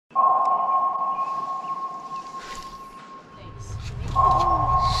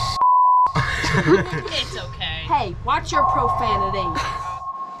It's okay. Hey, watch your profanity.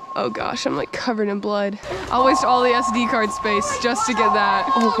 Oh gosh, I'm like covered in blood. I'll waste all the SD card space just to get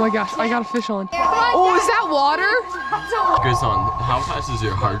that. Oh my gosh, I got a fish on. Oh, is that water? Good son, how fast is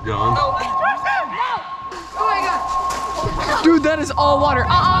your heart going? Oh my god. Dude, that is all water.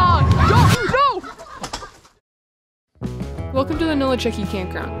 No! Welcome to the Nolichucky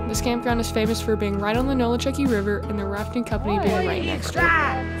Campground. This campground is famous for being right on the Nolichucky River and the rafting company being right next to it.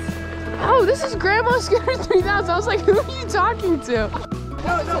 Oh, this is Grandma Scooter 3000. I was like, who are you talking to?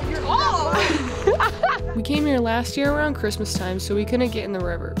 No, you're We came here last year around Christmas time, so we couldn't get in the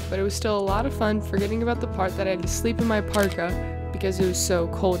river, but it was still a lot of fun, forgetting about the part that I had to sleep in my parka because it was so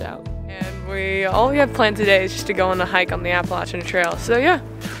cold out. And all we have planned today is just to go on a hike on the Appalachian Trail. So yeah,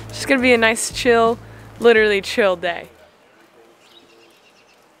 it's just gonna be a nice chill, literally chill day.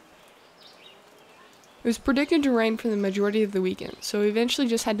 It was predicted to rain for the majority of the weekend, so we eventually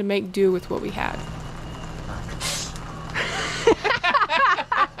just had to make do with what we had.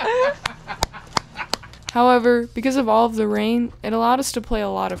 However, because of all of the rain, it allowed us to play a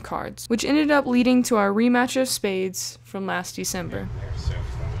lot of cards, which ended up leading to our rematch of spades from last December.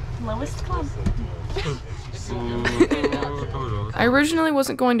 Lowest club. I originally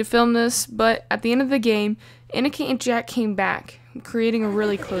wasn't going to film this, but at the end of the game, Annika and Jack came back, creating a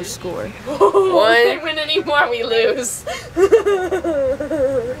really close score. If we win anymore, we lose.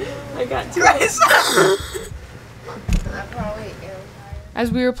 I got 2 As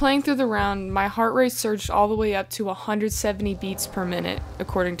we were playing through the round, my heart rate surged all the way up to 170 beats per minute,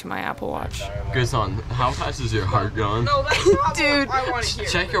 according to my Apple Watch. Good son, how fast is your heart going? No, that's not Dude, what I want to hear.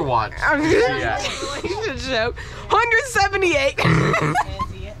 Check your watch. I'm just 178. I'm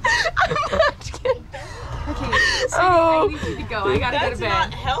not kidding. Okay, so Oh. I need you to go. I gotta go to That's bed.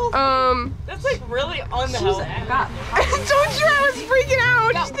 not healthy. That's like really unhealthy. I told you I was freaking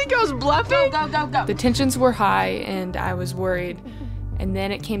out. Did you think I was bluffing? Go. The tensions were high and I was worried. And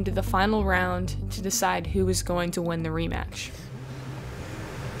then it came to the final round to decide who was going to win the rematch.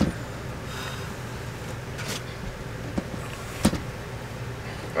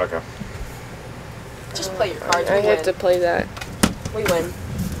 Okay. Just play your cards. I have to play that. We win.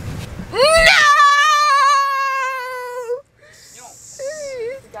 No!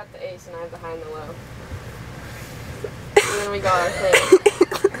 You got the ace and I have the high and the low. And then we got our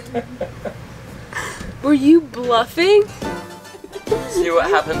thing. Were you bluffing? See what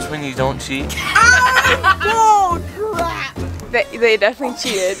happens when you don't cheat? Oh, crap! They definitely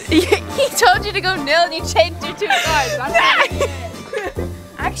cheated. He told you to go nil and you changed your 2 cards.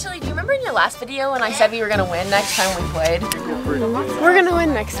 Actually, do you remember in your last video when I said we were gonna win next time we played? We're gonna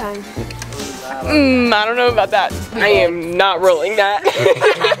win next time. I don't know about that. I am not rolling that.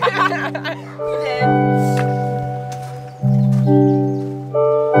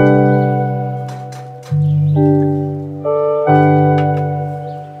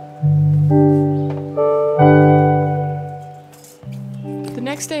 The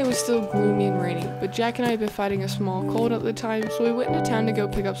next day was still gloomy and rainy, but Jack and I had been fighting a small cold at the time, so we went into town to go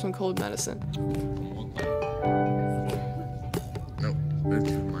pick up some cold medicine. Nope, move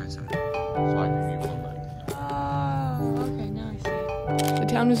to my side. So I can give you one leg. Oh, okay, now I see. The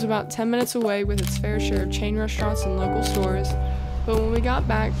town was about 10 minutes away with its fair share of chain restaurants and local stores, but when we got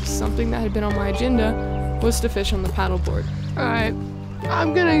back, something that had been on my agenda was to fish on the paddleboard. Alright,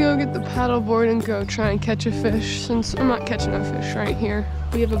 I'm gonna go get the paddleboard and go try and catch a fish, since I'm not catching a fish right here.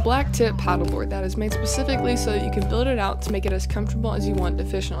 We have a black tip paddleboard that is made specifically so that you can build it out to make it as comfortable as you want to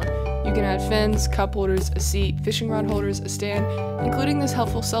fish on. You can add fins, cup holders, a seat, fishing rod holders, a stand, including this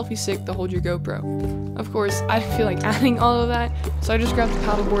helpful selfie stick to hold your GoPro. Of course, I didn't feel like adding all of that, so I just grabbed the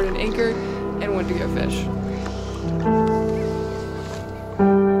paddleboard and anchor and went to go fish.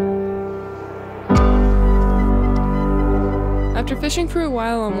 After fishing for a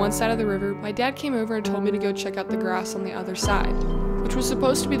while on one side of the river, my dad came over and told me to go check out the grass on the other side, which was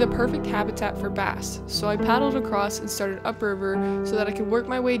supposed to be the perfect habitat for bass, so I paddled across and started upriver so that I could work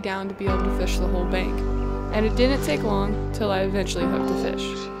my way down to be able to fish the whole bank. And it didn't take long till I eventually hooked a fish.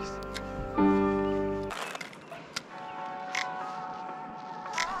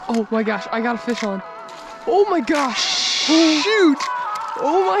 Oh my gosh, I got a fish on. Oh my gosh, shoot!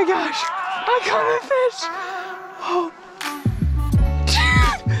 Oh my gosh, I got a fish! Oh.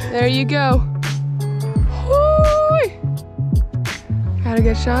 There you go. Woo-wee. Got a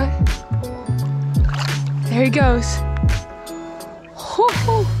good shot. There he goes.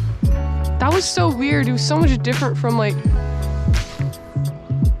 Woo-hoo. That was so weird. It was so much different from like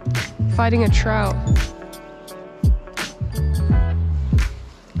fighting a trout.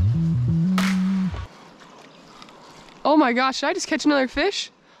 Oh my gosh, did I just catch another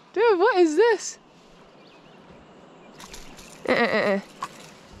fish? Dude, what is this?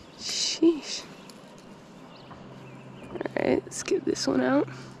 Sheesh. Alright, let's get this one out.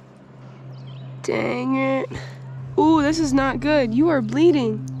 Dang it. Ooh, this is not good. You are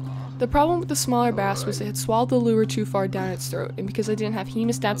bleeding. The problem with the smaller bass was it had swallowed the lure too far down its throat, and because I didn't have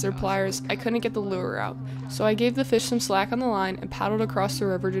hemostats or pliers, I couldn't get the lure out. So I gave the fish some slack on the line and paddled across the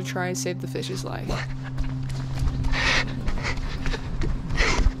river to try and save the fish's life.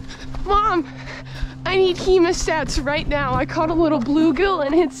 Mom! I need hemostats right now. I caught a little bluegill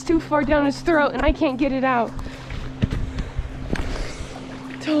and it's too far down his throat and I can't get it out.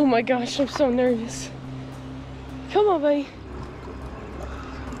 Oh my gosh, I'm so nervous. Come on, buddy.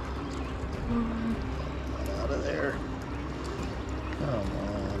 Out of there. Come on.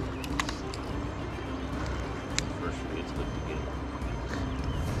 First it's good to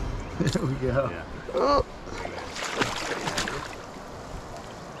get. There we go. Yeah. Oh.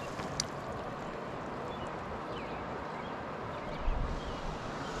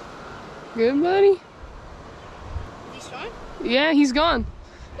 Good, buddy? He's gone? Yeah, he's gone.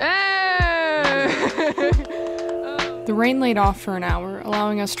 Hey! The rain laid off for an hour,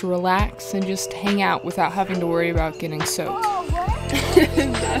 allowing us to relax and just hang out without having to worry about getting soaked.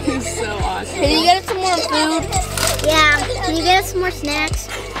 That is so awesome. Can you get us some more food? Yeah. Can you get us some more snacks?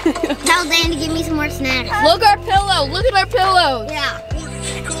 Tell Dan to give me some more snacks. Look our pillow. Look at our pillows. Yeah.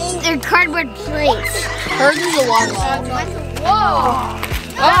 They're cardboard plates. Hers is a water bottle. Whoa.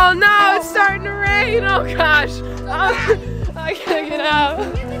 Oh no, it's starting to rain. Oh gosh. Oh, I gotta get out.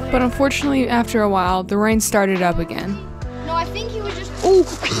 But unfortunately, after a while, the rain started up again. No, I think he was just... Ooh.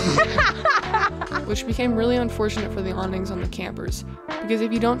 Which became really unfortunate for the awnings on the campers, because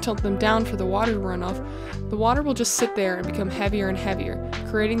if you don't tilt them down for the water to run off, the water will just sit there and become heavier and heavier,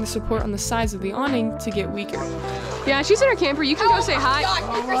 creating the support on the sides of the awning to get weaker. Yeah, she's in her camper. You can go say hi.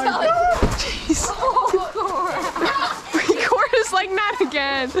 Jeez. Record us like that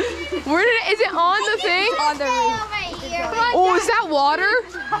again. Where did it? Is it on the thing? On the roof. Oh, is that water?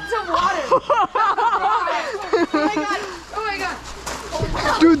 That's a water. Oh my god. Oh my god.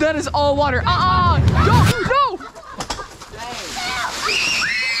 Dude, that is all water. No!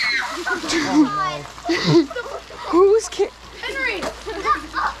 Who's Henry.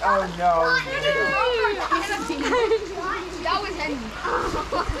 Oh no. That was Henry.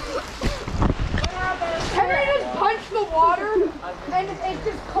 Henry just punched the water and it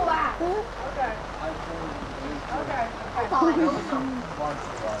just collapsed. Okay.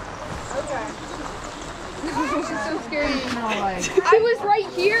 This is so scary. I was right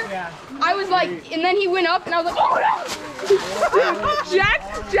here. I was like, and then he went up, and I was like, oh no!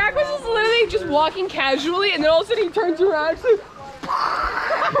 Jack was just literally just walking casually, and then all of a sudden he turns around.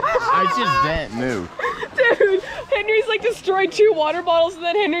 I just didn't move. Dude, Henry's like destroyed 2 water bottles, and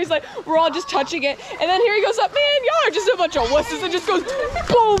then Henry's like, we're all just touching it, and then here he goes up, man, y'all are just a bunch of wusses, and just goes,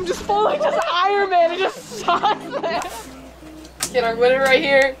 boom, just full like just Iron Man, and just sauce it. Get our winner right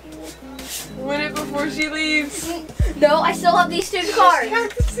here. Win it before she leaves. No, I still have these 2 cards.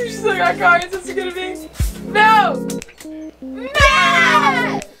 She still got cards. What's it gonna be? No!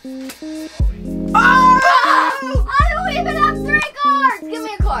 No! Oh! I don't even have 3 cards. Give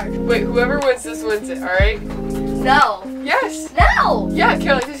me a card. Wait, whoever wins this wins it, alright? No. Yes! No! Yeah,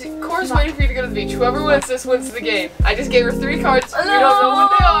 Kelly, Cora's waiting for you to go to the beach. Whoever wins this wins the game. I just gave her 3 cards. We don't know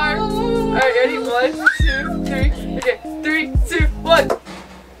what they are. Alright, ready? 1, 2, 3. Okay, 3, 2, 1.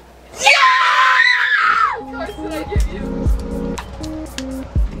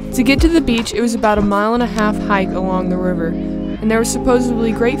 To get to the beach, it was about a 1.5 mile hike along the river, and there was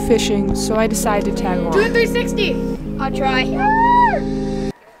supposedly great fishing, so I decided to tag along. Do a 360. I'll try.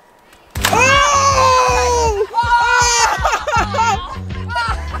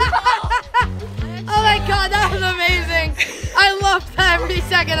 Oh my god, that was amazing. I loved every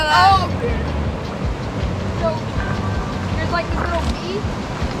second of that. Oh. So, there's like this little beach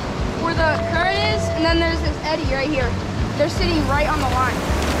where the current is, and then there's this eddy right here. They're sitting right on the line.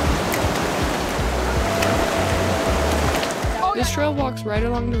 This trail walks right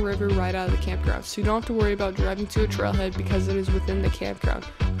along the river right out of the campground, so you don't have to worry about driving to a trailhead because it is within the campground.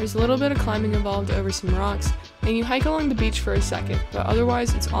 There's a little bit of climbing involved over some rocks, and you hike along the beach for a second, but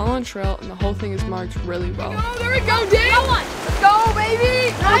otherwise it's all on trail and the whole thing is marked really well. Oh, there we go, Dan! Let's go,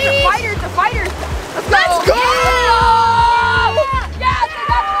 baby! Nice. The fighters! Let's go! Let's go! Yes!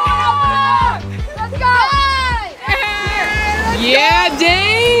 Let's go! Yeah,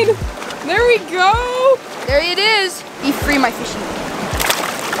 Dane! There we go! There it is! Be free, my fishing.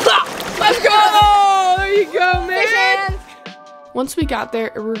 Let's go! There you go, man! Fish hands! Once we got there,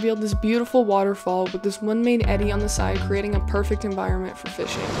 it revealed this beautiful waterfall with this one main eddy on the side, creating a perfect environment for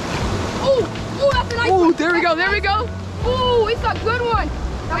fishing. Oh, that's a nice one. Oh, there we go, there we go. Oh, it's a good one.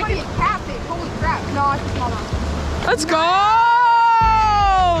 That might be a catfish. Holy crap. No, it's a smallmouth. Let's go!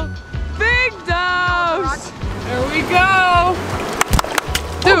 Big dose! There we go!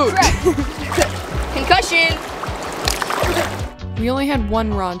 Dude! Concussion. We only had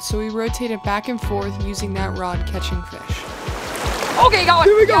one rod, so we rotated back and forth using that rod catching fish. Okay, got one.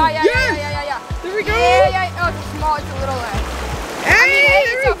 Here we go. Yeah. There we go! Yeah. Oh, it's small. It's a little Hey,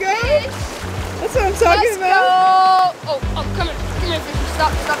 there we go! Fish. That's what I'm talking about. Oh, come here, fish.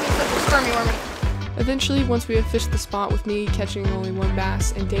 Stop being such a squirmy wormy. Eventually, once we had fished the spot with me catching only one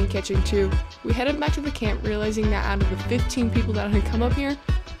bass and Dane catching 2, we headed back to the camp, realizing that out of the 15 people that had come up here,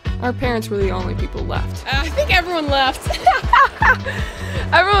 our parents were the only people left. I think everyone left.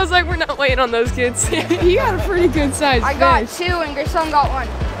 Everyone was like, we're not waiting on those kids. He got a pretty good size I fish. got 2 and Grayson got 1.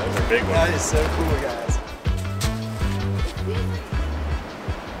 That was a big one. That is so cool, guys.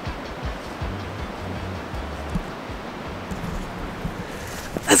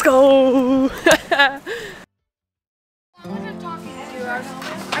 Let's go! I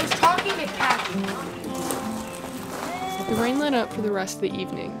was talking to Kathy. The rain let up for the rest of the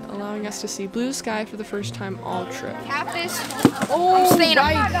evening, allowing us to see blue sky for the first time all trip. Catfish. Oh, I'm staying up.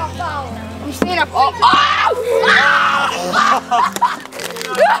 I'm staying up. Oh!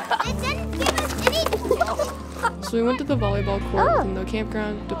 It didn't give us any. So we went to the volleyball court within the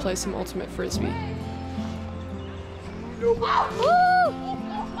campground to play some ultimate frisbee. Oh!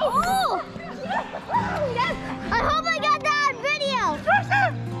 I hope I got that on video.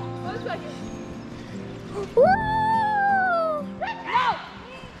 Woo!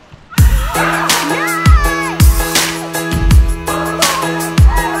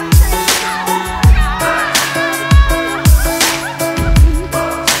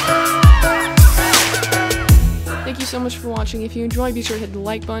 Thank you so much for watching. If you enjoy, be sure to hit the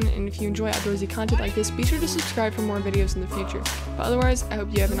like button, and if you enjoy outdoorsy content like this, be sure to subscribe for more videos in the future. But otherwise, I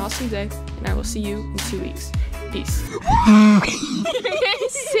hope you have an awesome day, and I will see you in 2 weeks. Peace.